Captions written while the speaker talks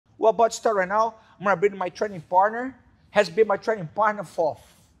We're about to start right now. I'm going to bring my training partner. Has been my training partner for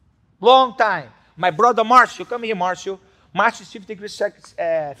a long time. My brother Marcio. Come here, Marcio. Marcio is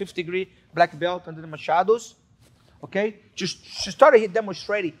 50 degree black belt under the Machados. Okay? Just started here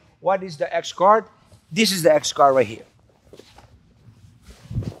demonstrating what is the X guard. This is the X guard right here.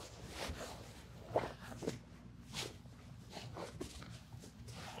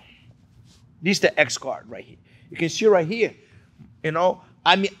 This is the X guard right here. You can see right here, you know,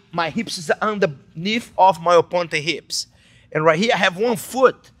 my hips is underneath of my opponent's hips. And right here, I have one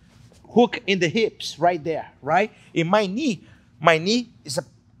foot hook in the hips right there, right? In my knee is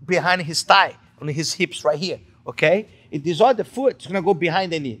behind his thigh, on his hips right here, okay? If this other foot is gonna go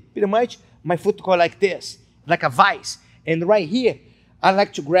behind the knee. Pretty much, my foot go like this, like a vice. And right here, I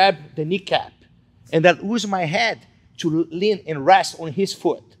like to grab the kneecap and then use my head to lean and rest on his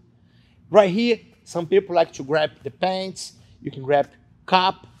foot. Right here, some people like to grab the pants. You can grab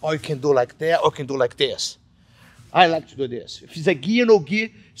cup, or you can do like that, or you can do like this. I like to do this. If it's a gi or no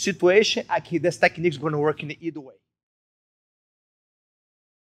gi situation, aqui, this technique is going to work in either way.